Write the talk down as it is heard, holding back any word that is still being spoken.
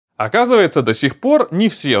Оказывается, до сих пор не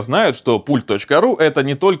все знают, что ПУЛЬТ.ру это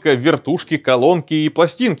не только вертушки, колонки и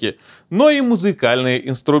пластинки, но и музыкальные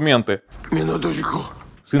инструменты. Минуточку.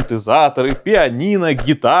 Синтезаторы, пианино,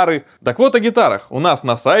 гитары. Так вот о гитарах. У нас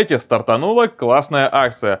на сайте стартанула классная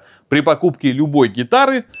акция. При покупке любой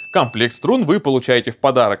гитары комплект струн вы получаете в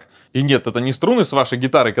подарок. И нет, это не струны с вашей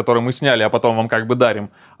гитары, которые мы сняли, а потом вам как бы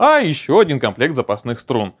дарим, а еще один комплект запасных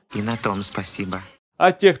струн. И на том спасибо.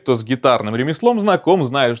 А те, кто с гитарным ремеслом знаком,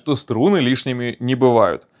 знают, что струны лишними не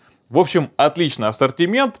бывают. В общем, отличный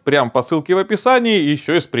ассортимент, прям по ссылке в описании,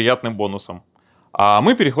 еще и с приятным бонусом. А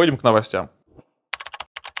мы переходим к новостям.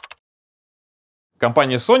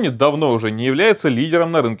 Компания Sony давно уже не является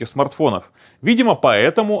лидером на рынке смартфонов. Видимо,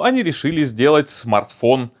 поэтому они решили сделать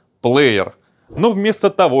смартфон-плеер. Но вместо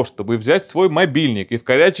того, чтобы взять свой мобильник и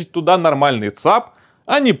вкорячить туда нормальный ЦАП,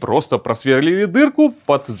 они просто просверлили дырку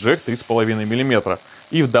под джек 3,5 мм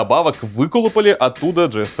и вдобавок выколупали оттуда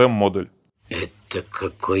GSM-модуль. Это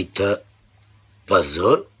какой-то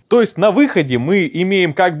позор? То есть на выходе мы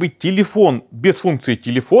имеем как бы телефон без функции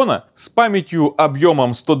телефона с памятью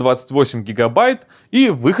объемом 128 гигабайт и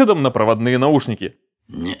выходом на проводные наушники.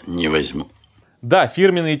 Не возьму. Да,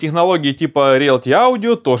 фирменные технологии типа Realty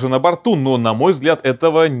Audio тоже на борту, но на мой взгляд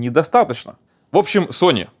этого недостаточно. В общем,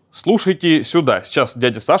 Sony, слушайте сюда, сейчас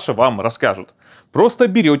дядя Саша вам расскажет. Просто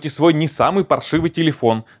берете свой не самый паршивый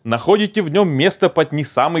телефон, находите в нем место под не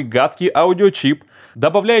самый гадкий аудиочип,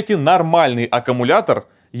 добавляете нормальный аккумулятор.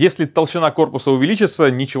 Если толщина корпуса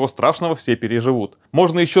увеличится, ничего страшного, все переживут.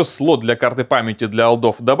 Можно еще слот для карты памяти для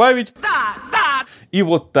олдов добавить. И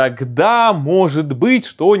вот тогда, может быть,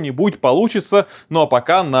 что-нибудь получится. Ну а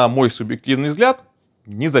пока, на мой субъективный взгляд,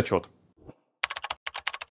 не зачет.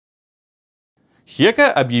 HECO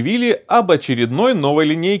объявили об очередной новой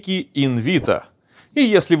линейке Invita. И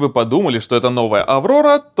если вы подумали, что это новая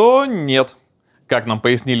Аврора, то нет. Как нам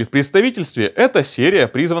пояснили в представительстве, эта серия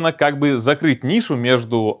призвана как бы закрыть нишу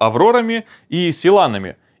между Аврорами и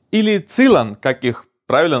Силанами. Или Цилан, как их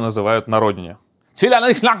правильно называют на родине.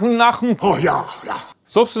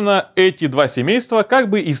 Собственно, эти два семейства как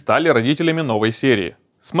бы и стали родителями новой серии.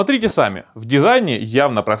 Смотрите сами, в дизайне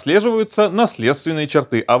явно прослеживаются наследственные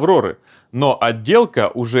черты Авроры, но отделка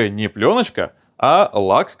уже не пленочка, а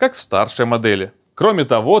лак, как в старшей модели. Кроме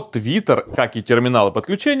того, твиттер, как и терминалы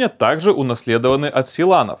подключения, также унаследованы от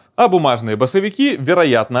Силанов, а бумажные басовики,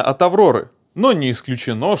 вероятно, от Авроры. Но не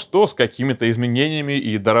исключено, что с какими-то изменениями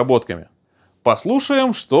и доработками.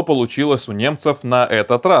 Послушаем, что получилось у немцев на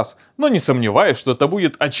этот раз, но не сомневаюсь, что это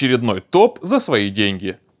будет очередной топ за свои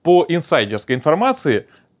деньги. По инсайдерской информации,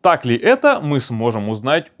 так ли это, мы сможем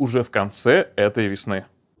узнать уже в конце этой весны.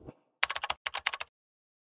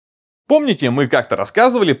 Помните, мы как-то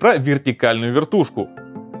рассказывали про вертикальную вертушку?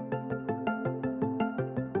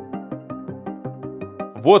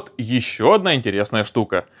 Вот еще одна интересная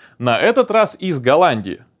штука. На этот раз из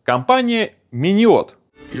Голландии. Компания Miniot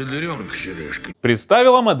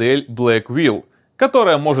представила модель Black Wheel,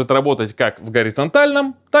 которая может работать как в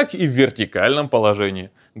горизонтальном, так и в вертикальном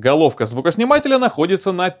положении. Головка звукоснимателя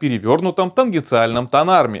находится на перевернутом тангенциальном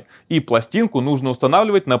тонарме, и пластинку нужно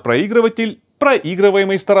устанавливать на проигрыватель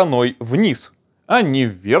проигрываемой стороной вниз, а не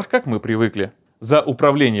вверх, как мы привыкли. За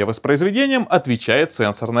управление воспроизведением отвечает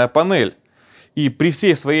сенсорная панель. И при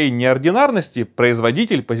всей своей неординарности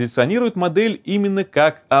производитель позиционирует модель именно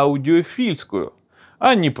как аудиофильскую,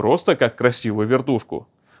 а не просто как красивую вертушку.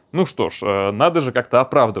 Ну что ж, надо же как-то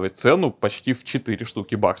оправдывать цену почти в 4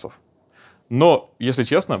 штуки баксов. Но, если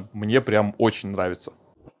честно, мне прям очень нравится.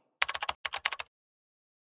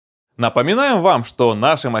 Напоминаем вам, что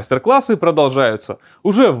наши мастер-классы продолжаются.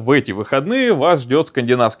 Уже в эти выходные вас ждет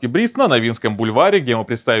скандинавский бриз на Новинском бульваре, где мы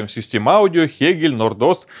представим System Audio, Hegel,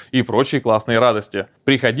 Nordost и прочие классные радости.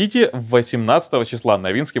 Приходите 18 числа,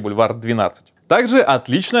 Новинский бульвар 12. Также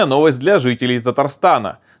отличная новость для жителей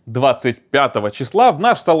Татарстана. 25 числа в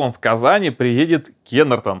наш салон в Казани приедет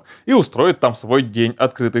Кеннертон и устроит там свой день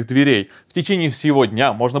открытых дверей. В течение всего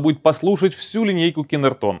дня можно будет послушать всю линейку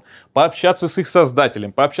Кеннертон, пообщаться с их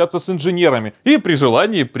создателем, пообщаться с инженерами и при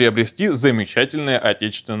желании приобрести замечательные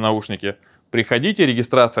отечественные наушники. Приходите,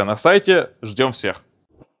 регистрация на сайте, ждем всех.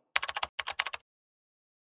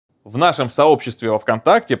 В нашем сообществе во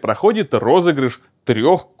ВКонтакте проходит розыгрыш 3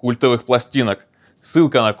 культовых пластинок.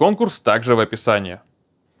 Ссылка на конкурс также в описании.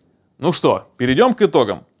 Ну что, перейдем к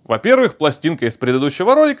итогам. Во-первых, пластинка из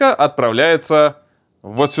предыдущего ролика отправляется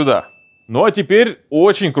вот сюда. Ну а теперь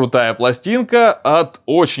очень крутая пластинка от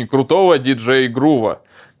очень крутого диджея Грува.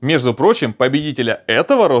 Между прочим, победителя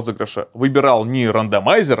этого розыгрыша выбирал не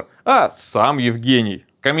рандомайзер, а сам Евгений.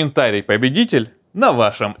 Комментарий «Победитель» на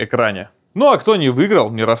вашем экране. Ну а кто не выиграл,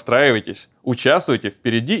 не расстраивайтесь. Участвуйте,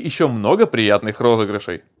 впереди еще много приятных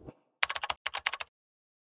розыгрышей.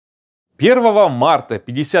 1 марта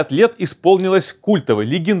 50 лет исполнилось культовой,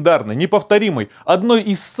 легендарной, неповторимой, одной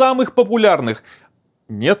из самых популярных,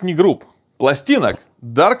 нет, не групп, пластинок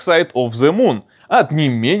Dark Side of the Moon от не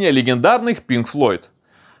менее легендарных Pink Floyd.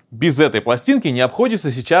 Без этой пластинки не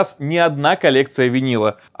обходится сейчас ни одна коллекция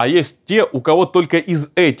винила, а есть те, у кого только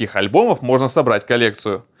из этих альбомов можно собрать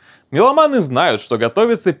коллекцию. Меломаны знают, что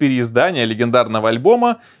готовится переиздание легендарного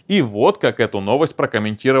альбома, и вот как эту новость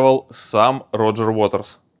прокомментировал сам Роджер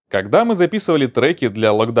Уотерс. Когда мы записывали треки для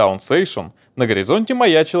Lockdown Session, на горизонте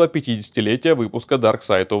маячило 50-летие выпуска Dark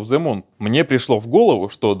Side of the Moon. Мне пришло в голову,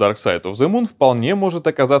 что Dark Side of the Moon вполне может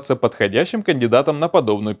оказаться подходящим кандидатом на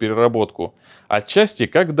подобную переработку. Отчасти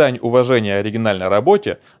как дань уважения оригинальной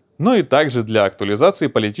работе, но и также для актуализации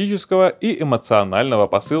политического и эмоционального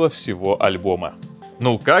посыла всего альбома.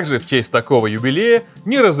 Ну как же в честь такого юбилея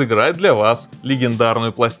не разыграть для вас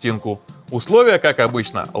легендарную пластинку? Условия, как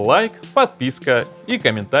обычно, лайк, подписка и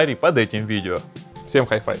комментарий под этим видео. Всем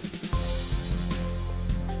хай-фай!